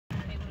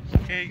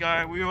Hey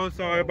guys, we all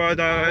sorry about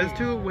that. It's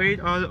too late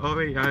all the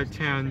way at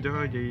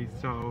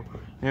 10:30, so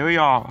here we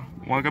are.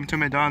 Welcome to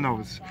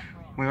McDonald's.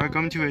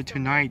 Welcome to it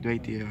tonight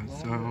right there.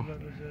 So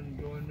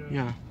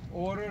yeah.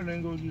 Order and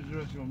then go use the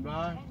restroom.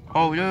 Bye.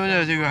 Oh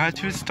no, you have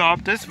to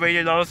stop this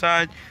waiting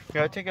outside. You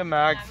gotta take a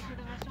max.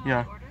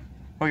 Yeah.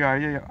 Oh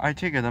yeah, I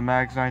take a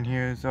max line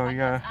here, so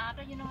yeah.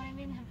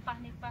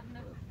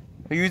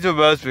 I use the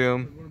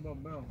restroom.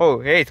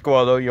 Oh hey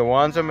Squirrel, you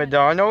want some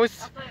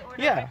McDonald's?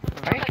 Yeah,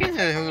 I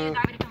can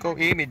go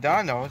eat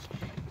McDonald's.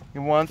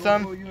 You want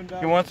some?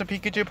 You want some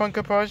Pikachu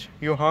Punker Plush?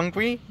 You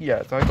hungry?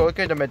 Yes, I'll go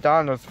get the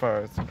McDonald's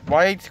first.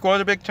 Why Squirrel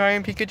the big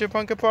time Pikachu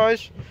Punker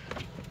Plush?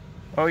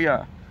 Oh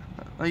yeah,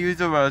 I use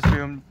the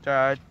restroom,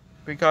 Dad,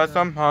 because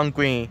I'm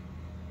hungry.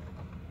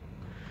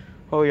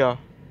 Oh yeah.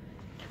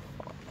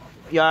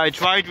 Yeah, I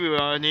tried to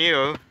run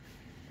here.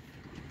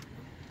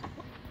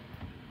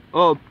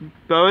 Oh,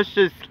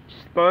 she's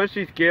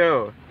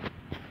scared.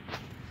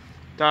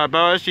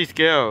 She's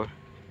scared.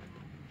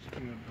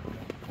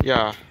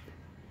 Yeah.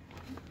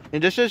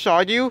 And this should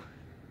shot you?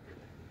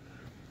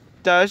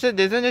 Doesn't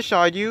it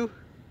shot you?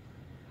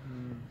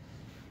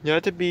 You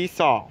have to be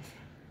soft.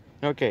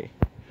 Okay.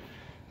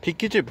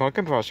 Pikachu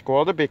Pumpkin Plush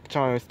Squirrel the big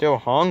time is still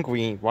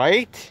hungry,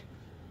 right?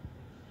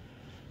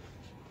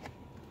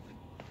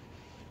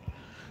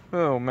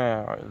 Oh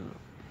man.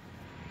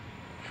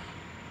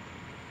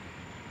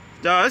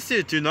 That's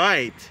it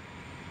tonight.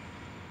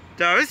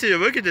 That's it,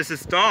 look at this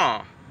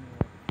star.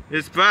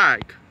 It's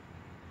black.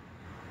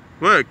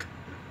 Look.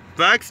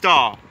 Black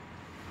star.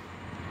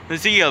 You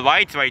see your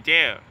lights right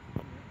there.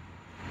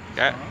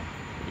 Yeah.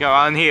 Yeah,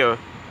 on here.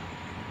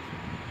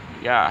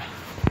 Yeah.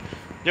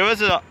 There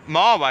was a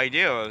mall right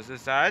there, is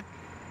that?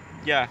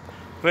 Yeah.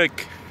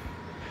 Look.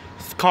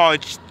 It's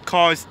called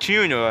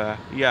Tuner.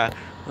 Yeah.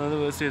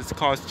 It's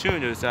called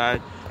Tuner, is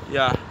that?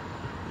 Yeah.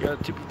 You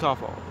have to be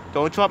careful.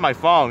 Don't drop my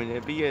phone,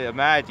 it'll be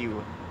mad at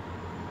you.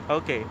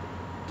 Okay.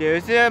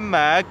 There's a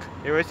Mac.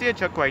 There's a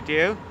truck right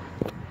there.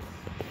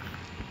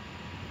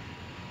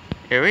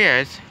 Here he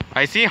is.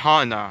 I see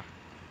Hana.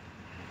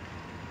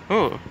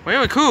 Oh,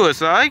 very cool,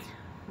 it's like.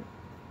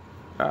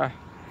 There's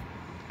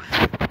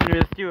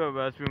still a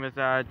restroom is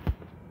that.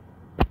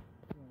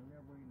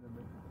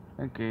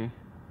 Okay.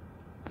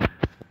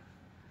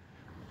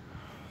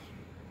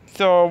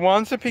 So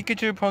once the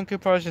Pikachu Pumpkin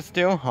Plush is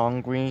still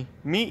hungry,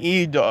 me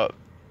either.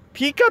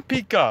 Pika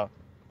Pika.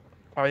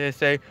 Or they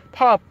say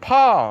Pop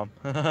Pop.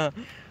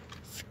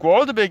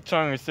 Squirrel the big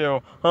tongue is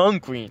still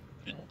hungry.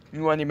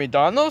 You want any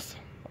McDonald's?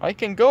 I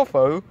can go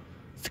for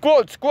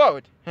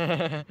squat.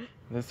 That's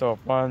so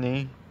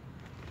funny.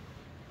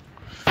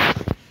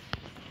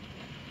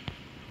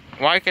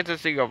 Why can't I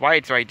see your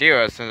lights right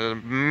there? So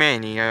there's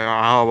many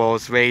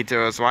hours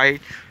later,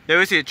 right?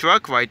 There's a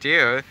truck right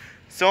there.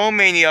 So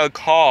many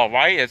car,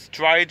 right? It's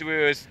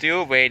driver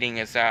still waiting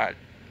is that.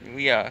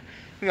 Yeah.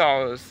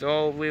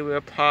 So we will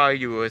apply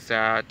you with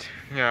that.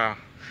 Yeah.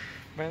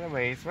 But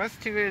anyways, let's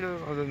do it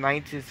on the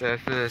 90s as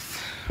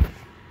this.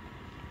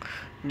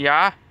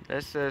 Yeah,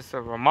 this is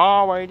a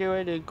mall right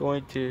there. They're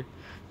going to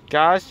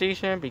gas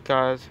station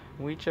because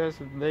we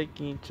just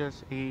making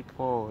just 8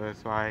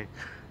 hours, right?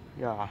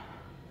 Yeah.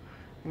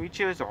 We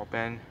just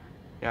open.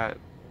 Yeah.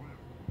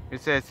 It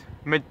says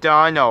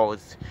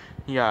McDonald's.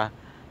 Yeah.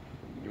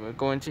 We're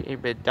going to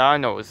eat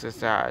McDonald's,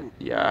 is that?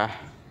 Yeah.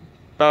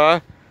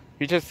 But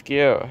we just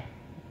scared.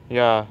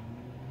 Yeah.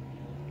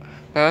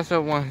 That's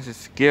the one to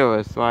scare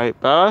us, right,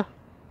 Bella?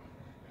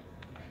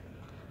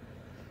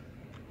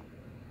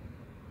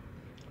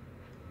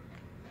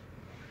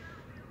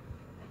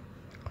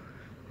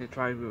 The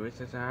driver is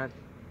that?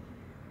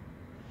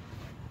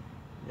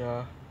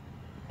 Yeah.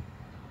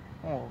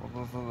 Oh,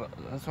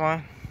 this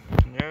one.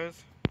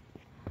 Yes.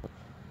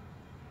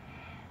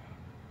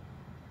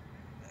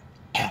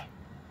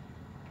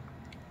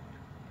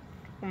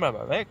 My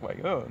leg, my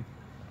God.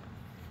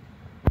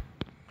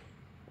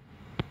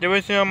 There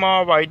was a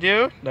mall right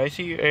there. I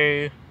see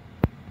a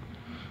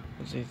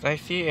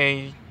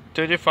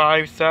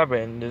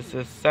 35.7. This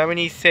is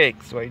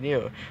 76 right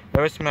there.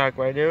 There's Mac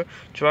right there.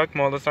 Truck,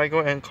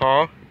 motorcycle, and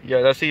car.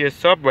 Yeah, I see a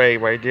Subway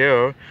right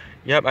there.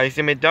 Yep, I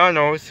see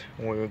McDonald's.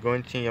 We're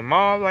going to a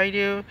mall right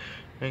there.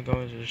 We're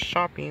going to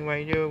shopping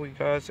right there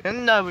because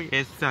another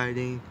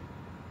exciting.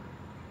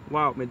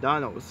 Wow,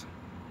 McDonald's.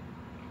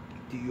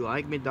 Do you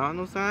like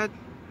McDonald's, Dad?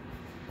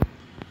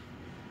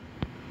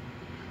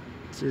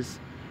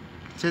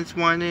 Since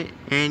one at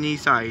any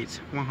size,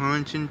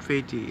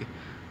 150.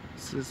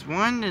 This is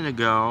one and a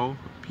go.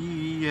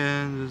 P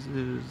and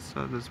this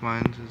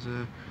one.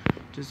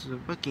 This is a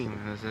booking.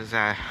 This is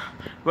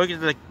look at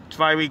the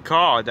driving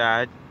car,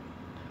 Dad.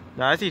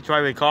 That's the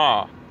driving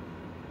car.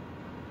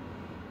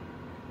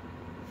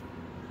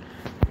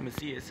 Let me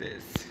see. It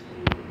says.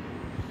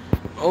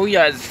 Oh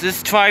yes,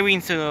 this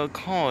driving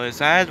car. Is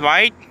that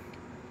right?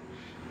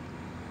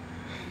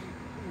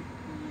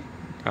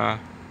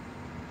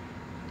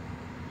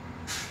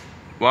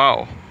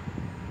 Wow.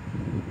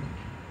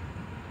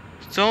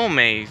 So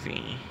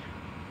amazing.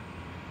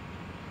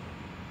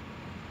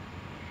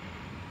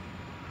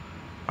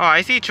 Oh,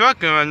 I see a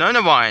truck and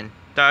another one.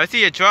 Dad, I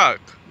see a truck.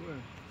 Where?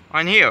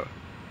 On here.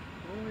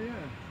 Oh yeah.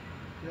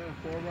 Is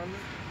that a 4Runner?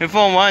 A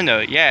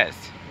 4Runner, yes.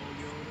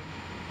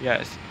 Oh,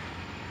 Yes.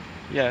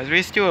 Yes,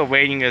 we're still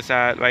awaiting this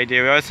right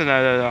there. There's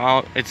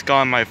another, it's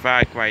gone my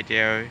flag right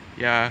there.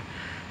 Yeah,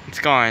 it's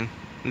gone.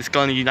 It's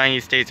gone to the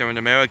United States of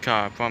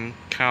America from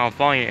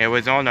California,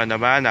 Arizona,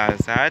 Nevada.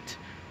 Is that?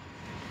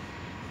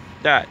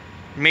 That.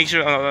 Make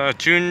sure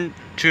June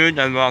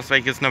and Las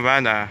Vegas,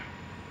 Nevada.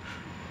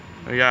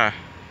 Yeah.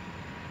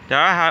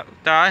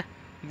 That.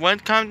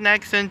 What comes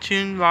next in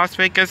June, Las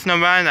Vegas,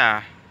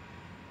 Nevada?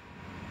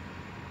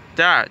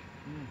 Dad.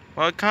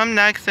 What comes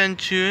next in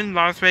June,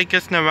 Las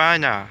Vegas,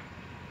 Nevada?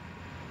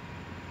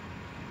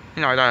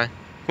 You know that.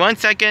 1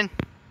 second.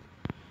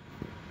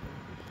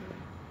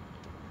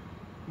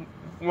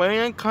 When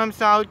it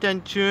comes out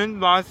in June,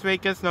 Las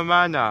Vegas,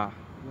 Nevada.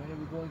 When are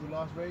we going to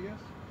Las Vegas?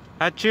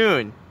 At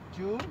June.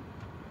 June?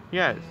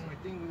 Yes. I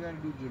think we gotta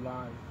do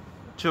July.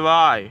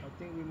 July. I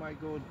think we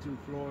might go to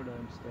Florida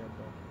instead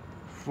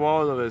though.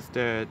 Florida is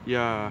dead.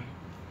 Yeah.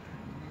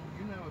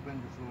 You never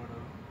been to Florida?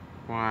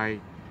 Why?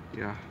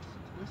 Yeah.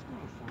 Let's go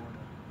to Florida.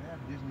 They have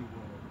Disney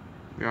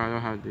World. Yeah, I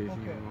don't have Disney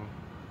Okay.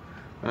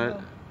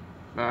 World.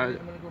 But I'm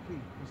gonna go pee.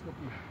 Let's go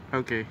pee.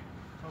 okay.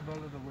 How about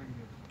the waiting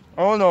here?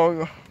 Oh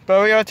no,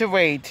 but we have to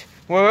wait.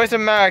 Where's the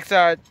Max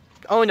at?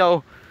 Oh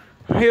no.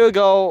 Here we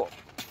go.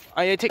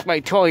 I need to take my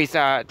toys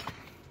at.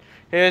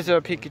 Here's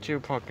a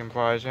Pikachu parking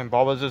brush and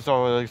Bubbles is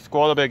over the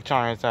Squirrel Big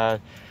Giants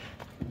at.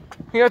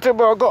 You have to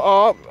go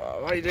up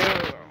right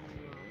there.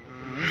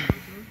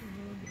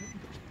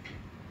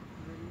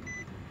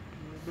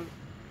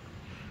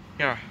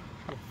 Yeah.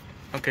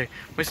 Okay,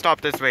 we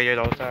stop this radio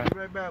though, sir. Be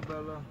right back,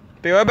 Bella.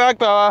 Be right back,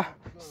 Bella.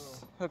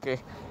 Okay.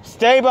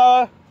 Stay,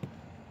 Bella.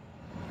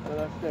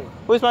 Bella, stay.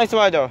 Where's my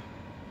sweater?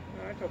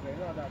 No, it's okay.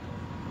 Not that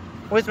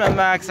much. Where's my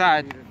Max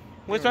at?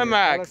 Where's my Bella,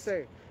 Max?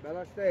 stay.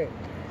 Bella, stay.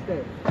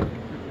 Stay.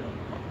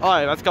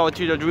 Alright, let's go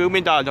to the real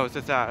McDonald's.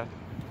 It's at.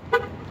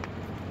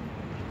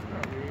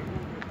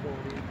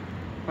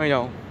 I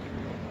know.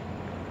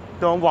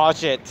 Don't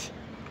watch it.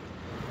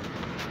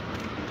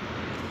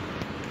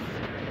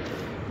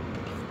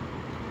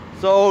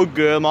 So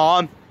good,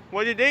 Mom.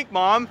 What do you think,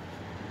 Mom?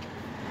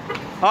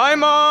 Hi,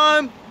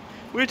 Mom.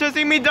 We're just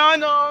in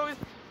McDonald's.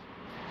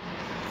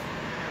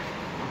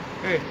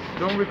 Hey,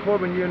 don't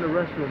record when you're in the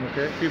restroom,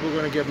 okay? People are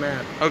gonna get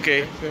mad.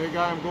 Okay. Say, hey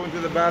guys, I'm going to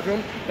the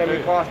bathroom. Let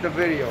me pause the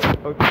video.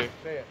 Okay.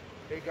 Say it.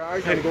 Hey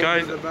guys, Hey, I'm going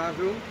guys. to the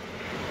bathroom.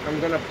 I'm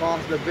gonna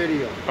pause the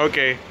video.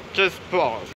 Okay. Just pause.